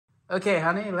Okay,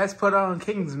 honey, let's put on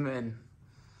Kingsman.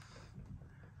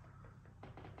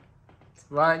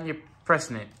 Why aren't you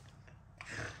pressing it?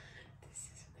 This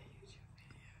isn't a YouTube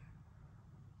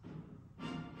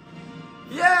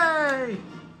video. Yay!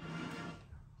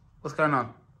 What's going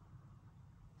on?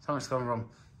 Something's gone wrong.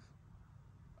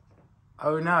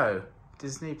 Oh no,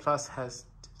 Disney Plus has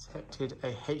detected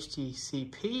a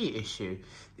HDCP issue.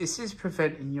 This is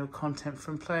preventing your content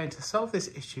from playing. To solve this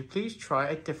issue, please try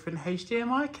a different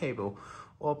HDMI cable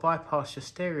or bypass your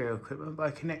stereo equipment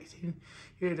by connecting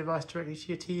your device directly to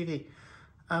your TV.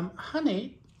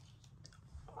 Honey,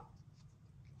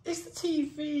 is the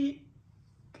TV,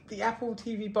 the Apple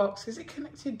TV box, is it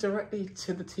connected directly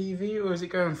to the TV or is it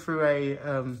going through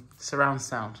a surround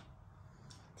sound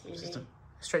system?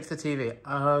 Straight to the TV.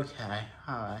 Okay,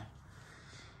 alright.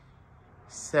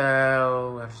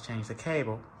 So, we have to change the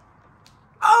cable.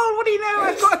 Oh, what do you know?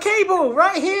 I've got a cable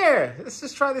right here. Let's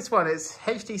just try this one. It's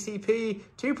HDCP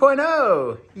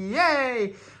 2.0.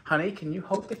 Yay! Honey, can you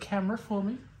hold the camera for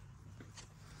me?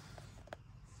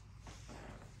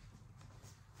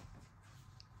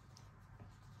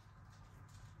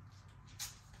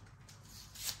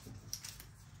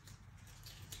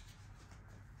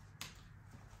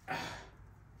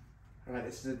 Alright,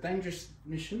 this is a dangerous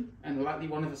mission and likely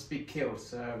one of us be killed,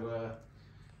 so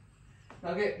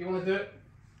Nugget, you want to do it?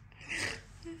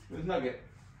 Where's Nugget?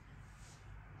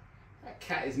 That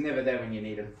cat is never there when you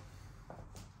need him.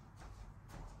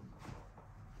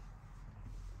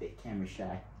 Bit camera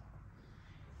shy.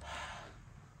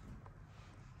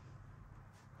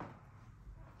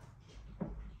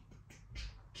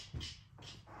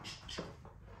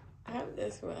 I hope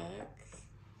this works.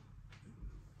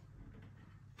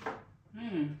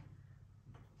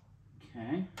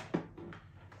 Okay.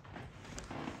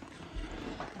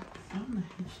 Found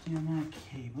the HDMI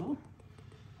cable.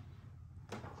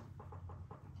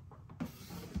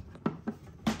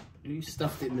 You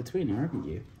stuffed it in between her, haven't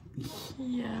you?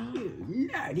 Yeah. You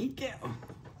naughty girl.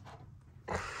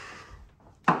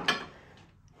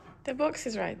 The box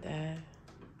is right there.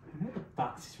 I know the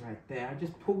box is right there. I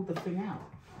just pulled the thing out.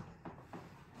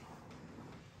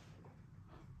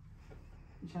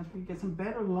 Chance we get some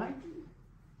better light.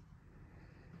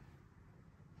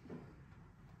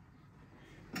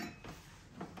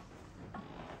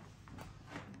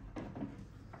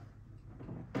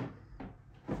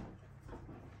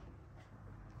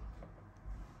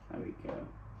 There we go.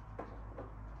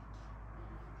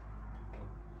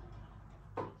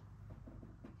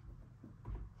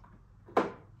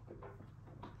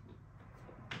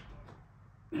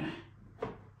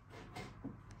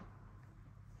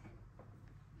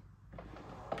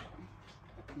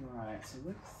 Right, so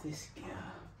where does this go?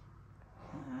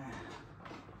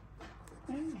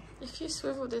 If you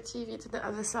swivel the TV to the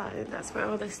other side, that's where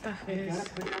all this stuff is. Gotta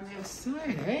put it on the other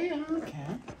side, eh? Okay.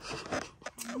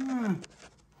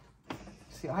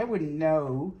 See, I wouldn't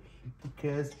know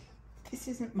because this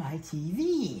isn't my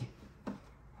TV.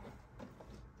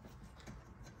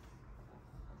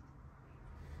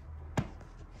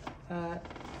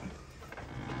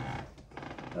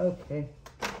 Okay.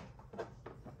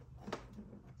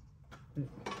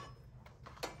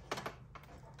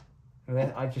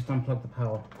 I just unplugged the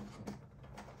power.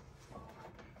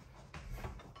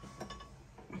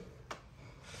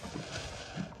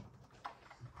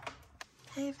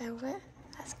 Hey Velvet,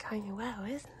 that's going well,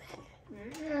 isn't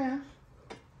it? Yeah.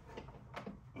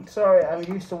 Sorry, I'm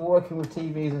used to working with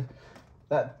TVs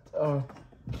that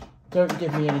don't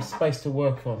give me any space to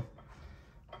work on.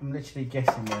 I'm literally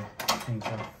guessing there. Things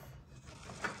are.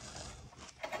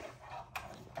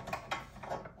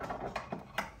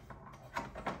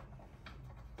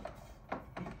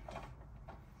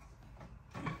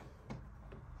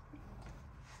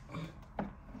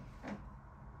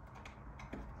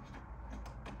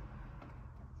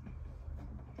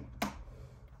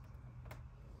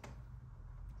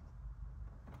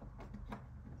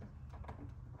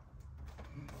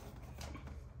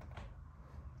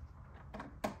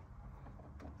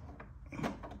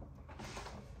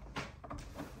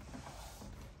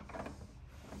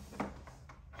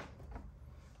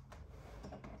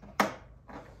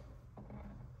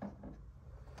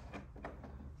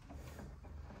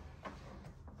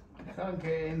 Can't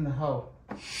get in the hole.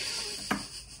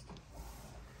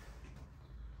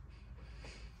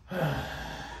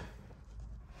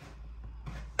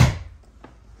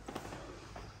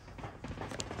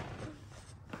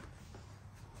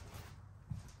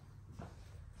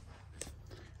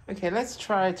 Okay, let's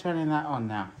try turning that on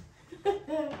now. I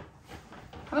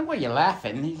don't know why you're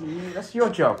laughing. That's your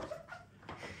job.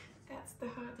 That's the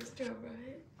hardest job,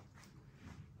 right?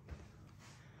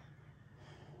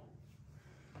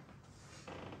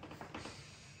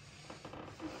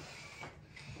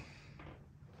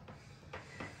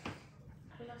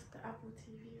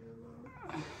 AppleTv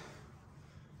remote.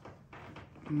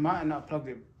 Might have not plugged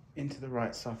it into the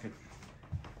right socket.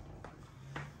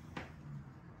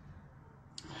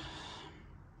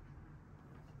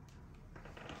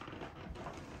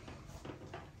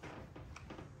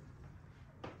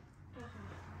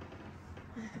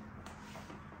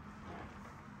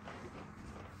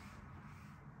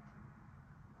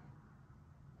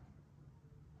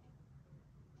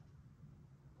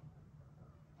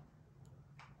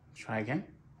 Try again.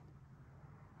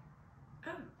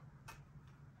 Oh,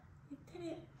 you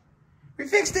did it. We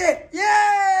fixed it!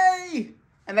 Yay!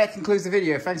 And that concludes the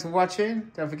video. Thanks for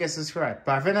watching. Don't forget to subscribe.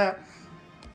 Bye for now.